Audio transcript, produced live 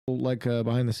like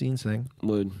behind the scenes thing.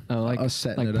 Would like us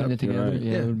setting it putting up. it together. Right.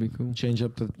 Yeah, it would be cool. Change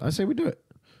up the. I say we do it.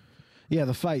 Yeah,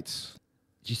 the fights.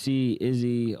 Did you see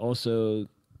Izzy also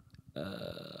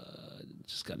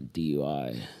just got a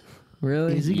DUI?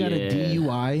 Really? Has he got a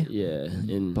DUI? Yeah,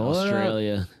 in Pull it up.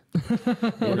 Australia.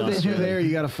 What do they do there?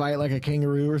 You got to fight like a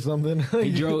kangaroo or something.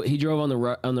 He drove on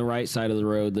the right side of the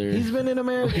road there. He's been in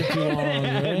America too long.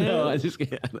 Man. No, I just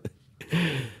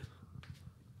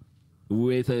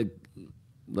with a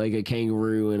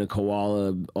kangaroo and a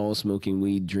koala all smoking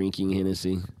weed, drinking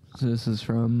Hennessy. So this is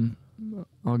from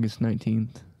August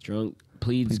 19th.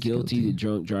 Pleads guilty to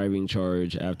drunk driving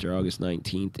charge after August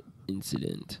 19th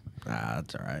incident.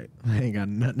 That's all right. They ain't got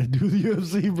nothing to do with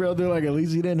UFC, bro. They're like, at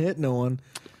least he didn't hit no one.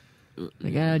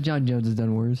 Like, John Jones has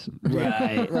done worse.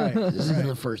 Right. Right. This isn't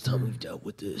the first time we've dealt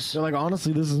with this. They're like,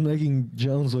 honestly, this is making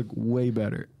Jones look way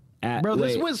better. Bro,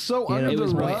 this went so under the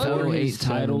rug. 0.08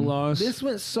 title loss. This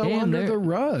went so under the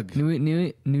rug.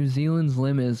 New Zealand's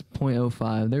limit is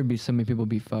 0.05. There'd be so many people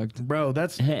be fucked. Bro,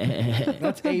 that's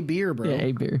a beer, bro. Yeah,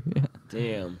 a beer. Yeah.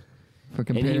 Damn. For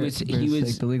comparison,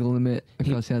 the legal limit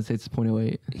across the United States is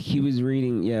 0.08. He was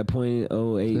reading,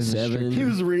 0.087. He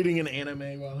was reading an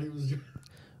anime while he was.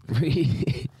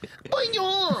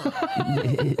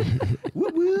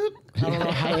 Whoop, whoop. I don't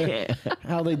know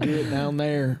how they do it down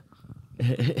there.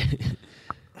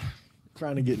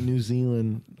 Trying to get New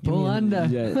Zealand. Pull under.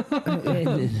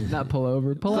 Not pull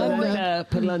over. Pull under.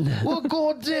 Pull under. Well,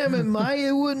 goddamn it, mate.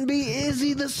 It wouldn't be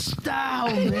Izzy the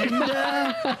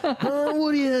Stylebender.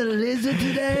 What do you had a lizard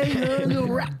today? The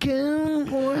raccoon?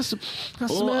 Oh, I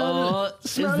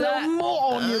smell a little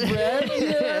more on your breath.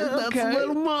 Yeah, That's a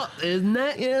little more, isn't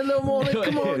that? Yeah, a little more.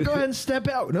 Come on, go ahead and step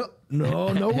out.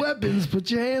 No weapons.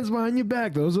 Put your hands behind your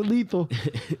back. Those are lethal.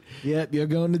 Yep, you're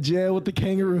going to jail with the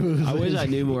kangaroos. I wish I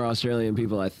knew more Australian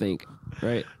people, I think.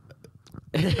 Right?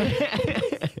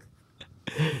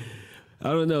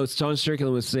 I don't know. Sean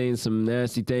Strickland was saying some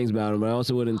nasty things about him, but I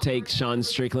also wouldn't take Sean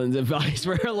Strickland's advice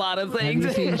for a lot of things.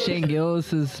 Have you seen Shane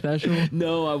Gillis' special?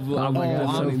 No, Oh my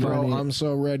God, so funny. I'm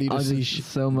so ready to see.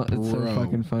 So much. It's so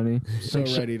fucking funny. So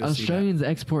ready to see. Australians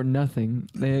export nothing.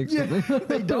 They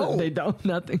don't. They don't.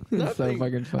 Nothing. It's so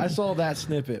fucking funny. I saw that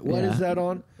snippet. What is that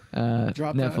on?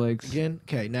 Drop Netflix that again.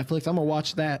 Okay, Netflix. I'm gonna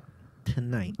watch that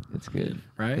tonight. It's good.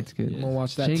 Right? It's good. I'm gonna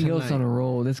watch that Shane tonight. Gillis on a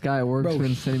roll. This guy at work's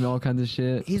been sending me all kinds of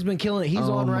shit. He's been killing it. He's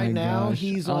on right now. Gosh.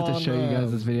 He's I'll on. have to show you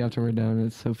guys this video after we're done.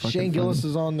 It's so fucking Shane Gillis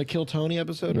funny. is on the Kill Tony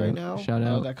episode right now. Shout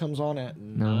out. That comes on at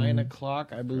 9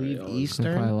 o'clock, I believe, Eastern.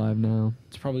 It's probably live now.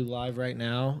 It's probably live right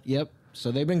now. Yep.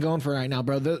 So they've been going for right now,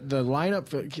 bro. The lineup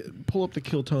for pull up the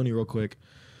Kill Tony real quick.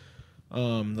 The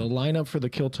lineup for the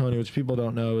Kill Tony, which people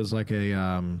don't know, is like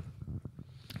a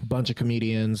bunch of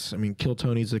comedians. I mean, Kill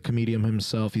Tony's a comedian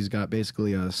himself. He's got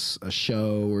basically a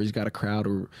show where he's got a crowd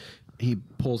where he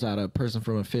pulls out a person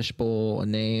from a fishbowl, a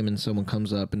name, and someone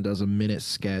comes up and does a minute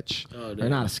sketch. Or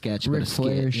not a sketch, Ric but a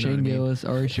Flair, skit. Shane Gillis,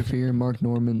 Ari Shaffir, Mark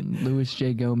Norman, Louis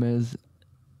J. Gomez.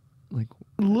 Like,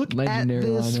 look legendary at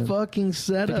this lineup. fucking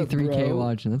setup, 53K bro.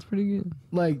 watching. That's pretty good.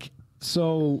 Like,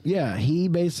 so yeah, he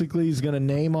basically is gonna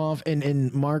name off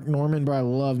and Mark Norman, bro. I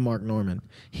love Mark Norman.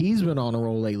 He's been on a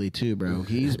roll lately too, bro.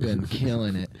 He's been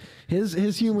killing it. His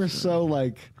humor's so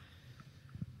like,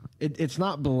 it's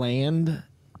not bland.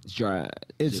 It's dry.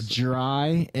 It's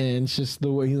dry, and it's just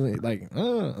the way he like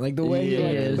the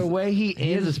way he has a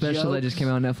ends special jokes. that just came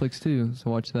out on Netflix too. So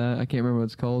watch that. I can't remember what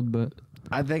it's called, but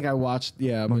I think I watched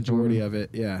a majority of it.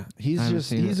 Yeah, he's I haven't just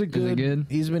seen he's it. a good. Is it good?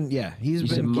 He's been You said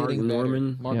getting Mark better.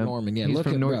 Norman? Mark Yep. Norman, yeah. He's Look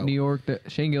from at bro. New York.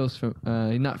 Shane Gillis from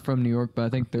he's not from New York, but I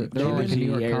think they're all like a New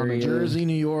York Jersey comic. area. Jersey,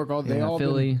 New York, they all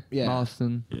Philly, been,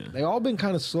 Boston. Yeah. They all been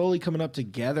kind of slowly coming up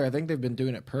together. I think they've been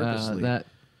doing it purposely. That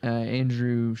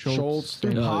Andrew Schultz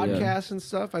through and- podcasts and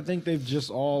stuff. I think they've just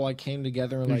all like came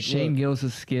together and Dude, like Shane look,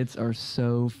 Gillis' skits are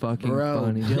so fucking Bro,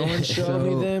 funny. Dylan showed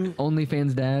me them.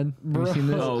 OnlyFans Dad. Have bro. you seen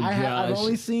this? Oh, I've gosh.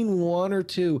 only seen one or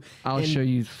two. I'll and show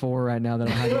you 4 right now that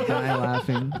I'll have you die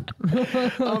laughing.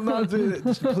 I'm not doing it.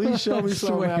 Please show me some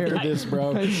swear. after this,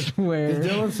 bro. I swear.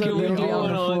 Dylan said Can we they'll do be one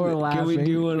the floor on? laughing. Can we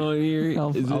do one on here?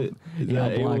 I'll Is block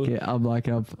able? it. I'll block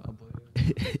it up.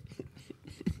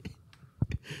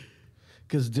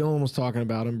 Because Dylan was talking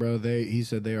about him, bro. He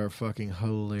said they are fucking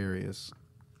hilarious.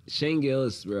 Shane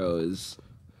Gillis, bro, is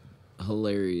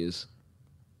hilarious.